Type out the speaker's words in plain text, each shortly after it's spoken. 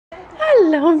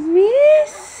Hello,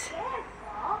 miss.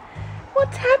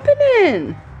 What's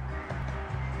happening?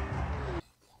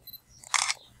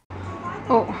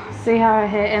 Oh, see how her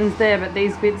hair ends there, but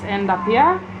these bits end up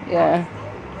here? Yeah.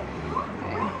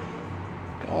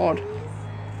 God.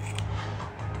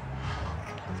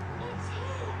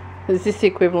 Is this the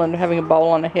equivalent of having a bowl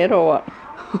on her head or what?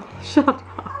 Shut up.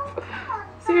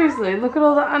 Seriously, look at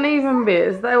all the uneven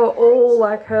bits. They were all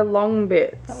like her long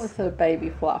bits. That was her baby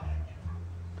fluff.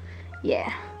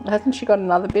 Yeah. Hasn't she got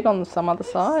another bit on some other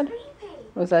side?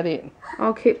 Or is that it?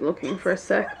 I'll keep looking for a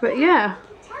sec, but yeah.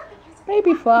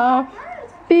 Baby fluff.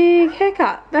 Big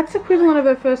haircut. That's equivalent of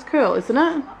her first curl, isn't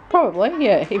it? Probably,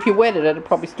 yeah. If you wetted it, it'd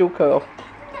probably still curl.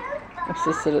 It's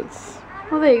just that it's...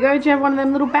 Well, there you go. Do you have one of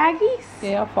them little baggies?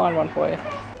 Yeah, I'll find one for you.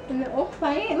 And they're all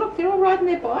playing. Look, they're all riding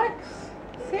their bikes.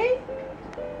 See?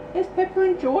 There's Pepper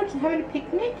and George having a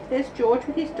picnic. There's George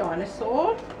with his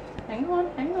dinosaur. Hang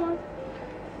on, hang on.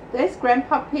 There's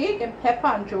Grandpa Pig and Pepper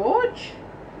and George.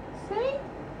 See?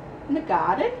 In the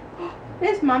garden.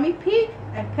 There's Mummy Pig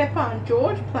and Pepper and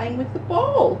George playing with the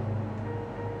ball.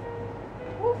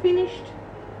 All finished.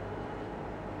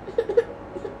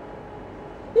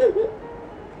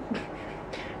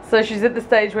 So she's at the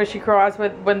stage where she cries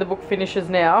when the book finishes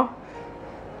now.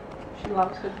 She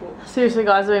loves her book. Seriously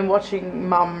guys, I've been watching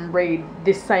Mum read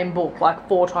this same book like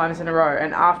 4 times in a row,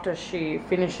 and after she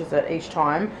finishes it each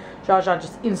time, Jar Jar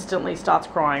just instantly starts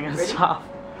crying and stuff.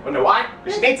 Wonder why?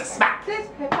 She needs a smack. There's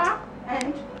Pepper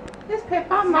and there's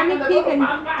Pepper, Mummy Pig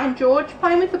and George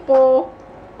playing with the ball.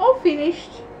 All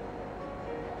finished.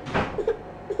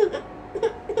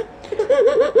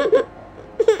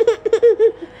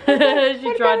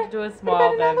 She tried to do a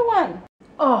smile then. Another one.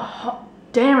 Oh,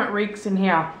 damn, it reeks in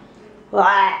here.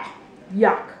 Blah.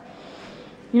 Yuck.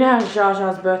 You know how Jar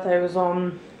Jar's birthday was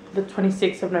on the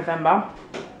 26th of November?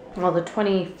 Well, the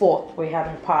 24th we had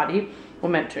a party. We're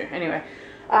meant to, anyway.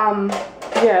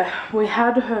 Yeah, we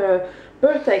had her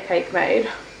birthday cake made.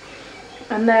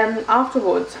 And then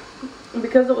afterwards,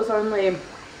 because it was only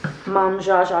Mum,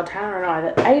 Jar Jar, Tannah and I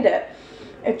that ate it,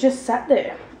 it just sat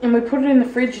there. And we put it in the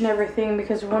fridge and everything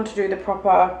because we wanted to do the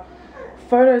proper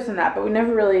photos and that, but we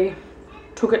never really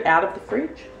took it out of the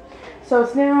fridge. So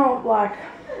it's now like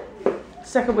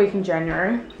second week in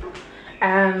January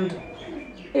and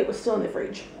it was still in the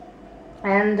fridge.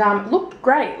 And it looked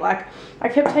great. Like, I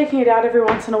kept taking it out every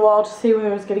once in a while to see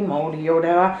whether it was getting moldy or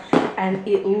whatever, and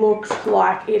it looked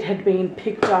like it had been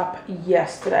picked up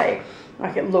yesterday.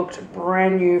 Like, it looked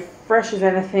brand new, fresh as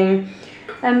anything.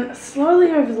 And slowly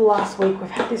over the last week,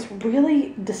 we've had this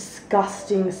really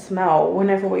disgusting smell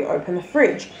whenever we open the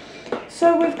fridge.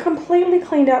 So we've completely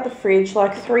cleaned out the fridge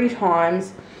like 3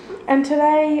 times. And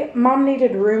today, Mum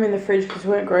needed room in the fridge because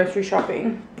we went grocery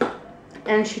shopping.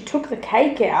 And she took the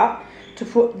cake out to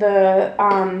put the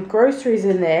groceries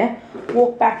in there,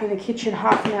 walked back in the kitchen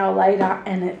half an hour later,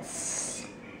 and it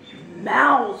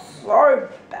smells so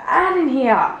bad in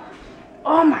here.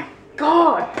 Oh my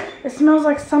God, it smells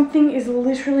like something is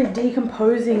literally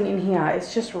decomposing in here.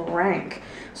 It's just rank.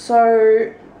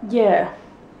 So yeah,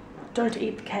 don't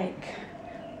eat the cake.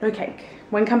 No cake.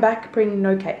 When come back, bring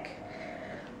no cake.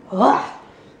 Ugh.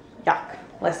 Yuck.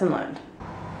 Lesson learned.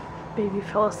 Baby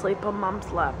fell asleep on Mum's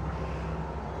lap.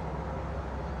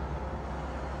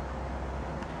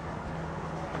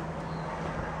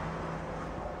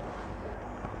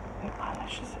 Her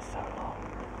eyelashes are so long.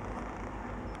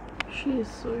 She is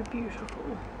so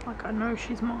beautiful. Like, I know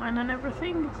she's mine and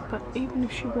everything, but even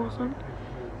if she wasn't,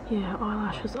 yeah,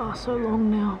 eyelashes are so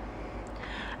long now.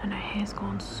 And her hair's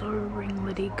gone so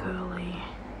ringlety curly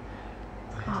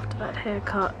after that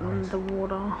haircut and the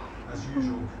water. As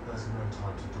usual, there's no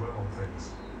time to dwell on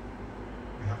things.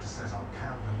 We have to set up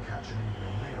camp and catch an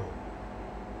evening meal.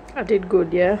 I did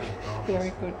good, yeah?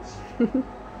 Very good. Look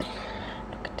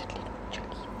at the little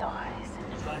chunky thighs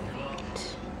and her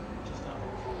feet.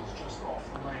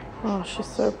 Oh, she's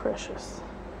so precious.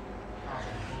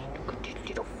 Look at this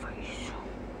little face.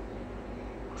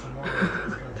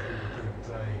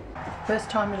 First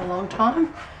time in a long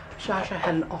time, Shasha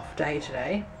had an off day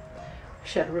today.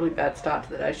 She had a really bad start to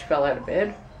the day. She fell out of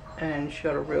bed and she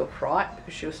got a real fright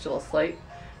because she was still asleep.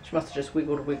 She must have just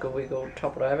wiggled,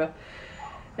 toppled over.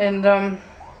 And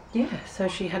yeah, so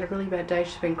she had a really bad day.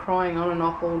 She's been crying on and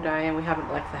off all day, and we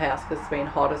haven't left the house because it's been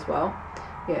hot as well.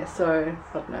 Yeah, so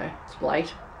I don't know, it's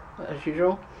late as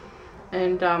usual.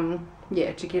 And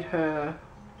yeah, to get her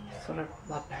sort of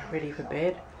like ready for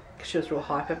bed, because she was real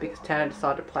hyper because Tannah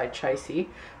decided to play chasey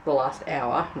for the last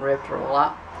hour and revved her all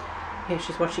up. Yeah,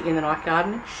 she's watching In the Night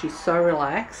Garden. She's so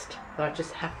relaxed that I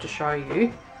just have to show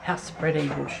you how spread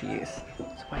eagle she is. So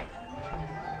wait.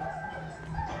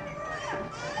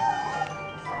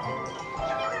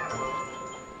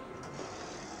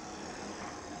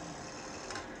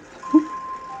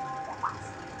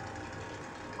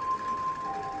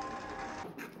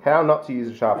 How not to use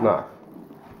a sharp knife.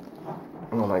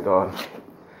 Oh my god.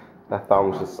 That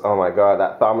thumb's just, oh my god,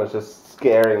 that thumb is just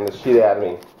scaring the shit out of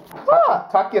me.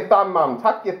 What? Tuck your thumb, Mum,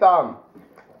 tuck your thumb.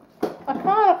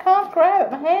 I can't grab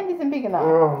it. My hand isn't big enough.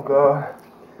 Oh god.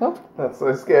 Oh. That's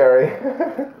so scary.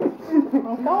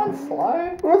 I'm going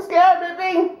slow. I'm scared,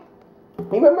 Bippy.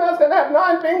 Remember I was going to have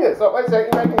 9 fingers, so wait a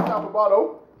second, you make yourself a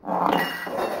bottle.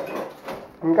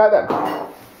 Okay then.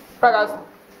 Right guys.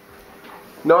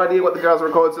 No idea what the girls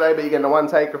record today, but you're getting a one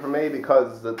taker from me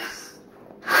because it's...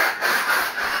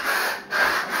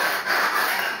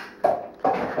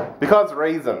 Because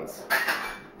reasons.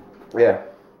 Yeah.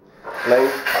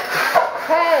 Late.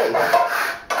 Hey!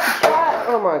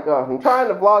 Oh my god, I'm trying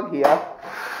to vlog here.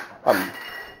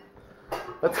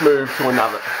 Let's move to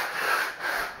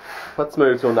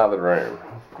another room.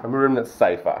 A room that's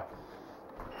safer.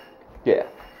 Yeah.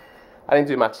 I didn't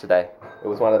do much today. It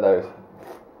was one of those...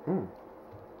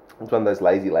 It was one of those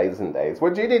lazy Lazen days.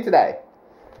 What did you do today?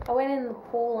 I went in the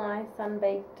pool and I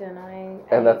sunbaked and I ate.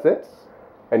 And that's it?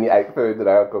 And you ate food that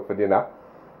I cooked for dinner?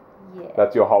 Yeah.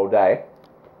 That's your whole day?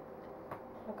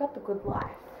 I've got the good life.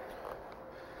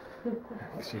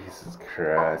 Jesus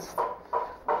Christ.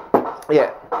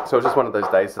 Yeah, so it was just one of those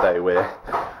days today where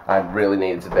I really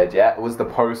needed to veg out. It was the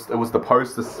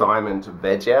post assignment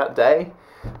veg out day.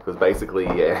 Because basically,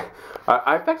 yeah,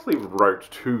 I've actually wrote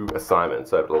 2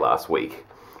 assignments over the last week.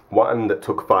 One that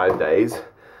took 5 days,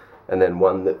 and then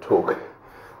one that took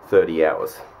 30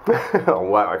 hours. Oh,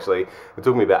 wow, actually, it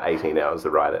took me about 18 hours to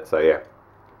write it, so yeah.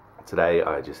 Today,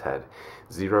 I just had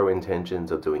 0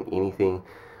 intentions of doing anything.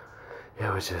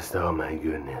 It was just, oh my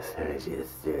goodness, it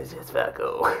was just fuck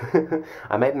all.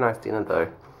 I made a nice dinner though.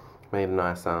 Made a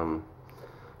nice, I don't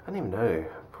even know,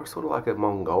 sort of like a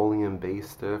Mongolian beef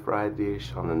stir-fried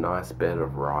dish on a nice bed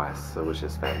of rice. It was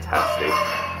just fantastic.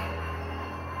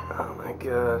 Oh my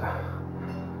god.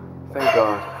 Thank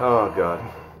god. Oh god.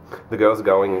 The girls are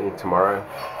going tomorrow.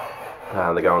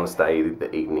 They're going to stay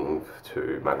the evening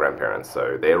to my grandparents,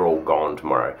 so they're all gone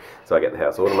tomorrow. So I get the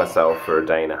house all to myself for a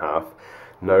day and a half.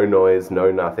 No noise, no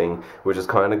nothing, which is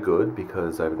kind of good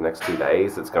because over the next 2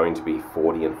 days it's going to be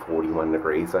 40 and 41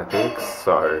 degrees, I think.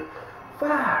 So,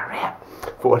 far out.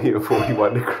 40 and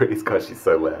 41 degrees, gosh, she's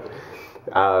so loud.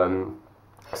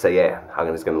 So yeah,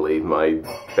 I'm just going to leave my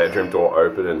bedroom door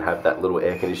open and have that little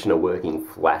air conditioner working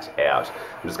flat out.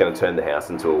 I'm just going to turn the house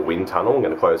into a wind tunnel. I'm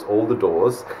going to close all the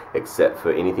doors except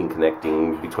for anything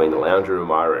connecting between the lounge room and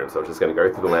my room. So I'm just going to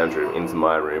go through the lounge room into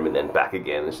my room and then back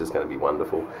again. It's just going to be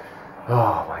wonderful.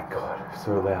 Oh my god,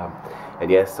 so loud.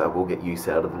 And yes, I will get use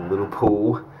out of the little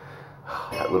pool.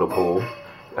 That little pool,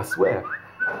 I swear.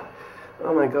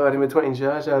 Oh my god, in between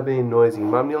Jar Jar being noisy,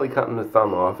 Mum nearly cutting the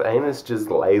thumb off, Amos just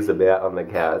lays about on the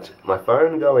couch, my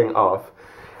phone going off.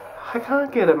 I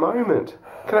can't get a moment.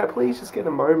 Can I please just get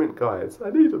a moment, guys?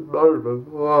 I need a moment.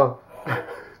 Oh.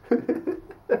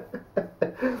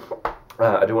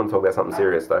 I do want to talk about something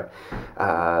serious though.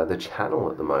 The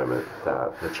channel at the moment,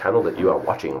 the channel that you are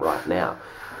watching right now,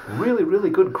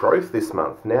 really good growth this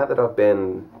month. Now that I've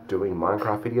been doing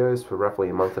Minecraft videos for roughly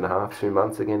a month and a half, 2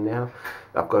 months again now,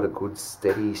 I've got a good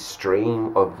steady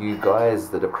stream of you guys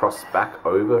that have crossed back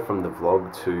over from the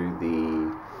vlog to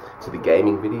the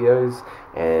gaming videos,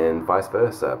 and vice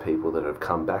versa. People that have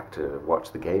come back to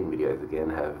watch the gaming videos again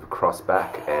have crossed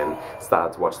back and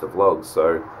started to watch the vlogs.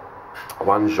 So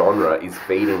one genre is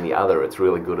feeding the other. It's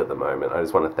really good at the moment. I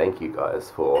just want to thank you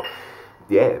guys for,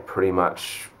 yeah, pretty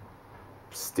much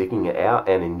sticking it out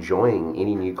and enjoying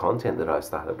any new content that I've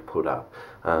started to put up.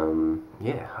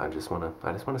 Yeah, I just want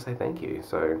to say thank you.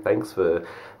 So thanks for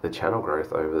the channel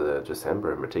growth over the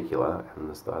December in particular and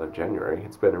the start of January.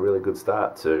 It's been a really good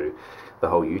start to the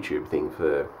whole YouTube thing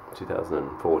for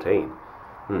 2014.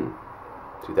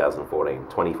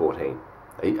 2014.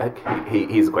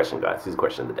 Here's a question, guys. Here's a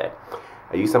question of the day.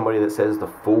 Are you somebody that says the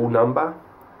full number?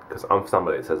 Because I'm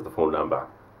somebody that says the full number.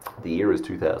 The year is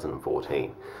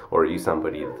 2014. Or are you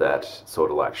somebody that sort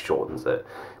of like shortens it?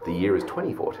 The year is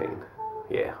 2014.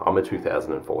 Yeah, I'm a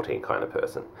 2014 kind of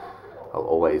person. I'll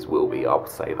always will be. I'll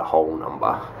say the whole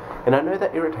number. And I know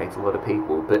that irritates a lot of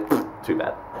people, but too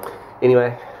bad.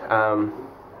 Anyway,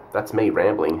 that's me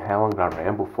rambling. How long did I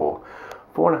ramble for?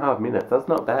 4.5 minutes. That's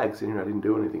not bad considering I didn't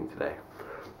do anything today.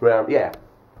 Well, yeah.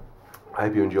 I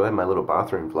hope you enjoyed my little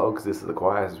bathroom vlog, because this is the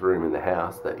quietest room in the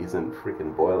house that isn't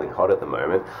freaking boiling hot at the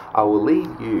moment. I will leave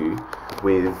you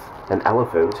with an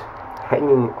elephant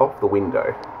hanging off the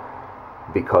window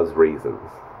because reasons.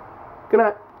 Good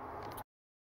night.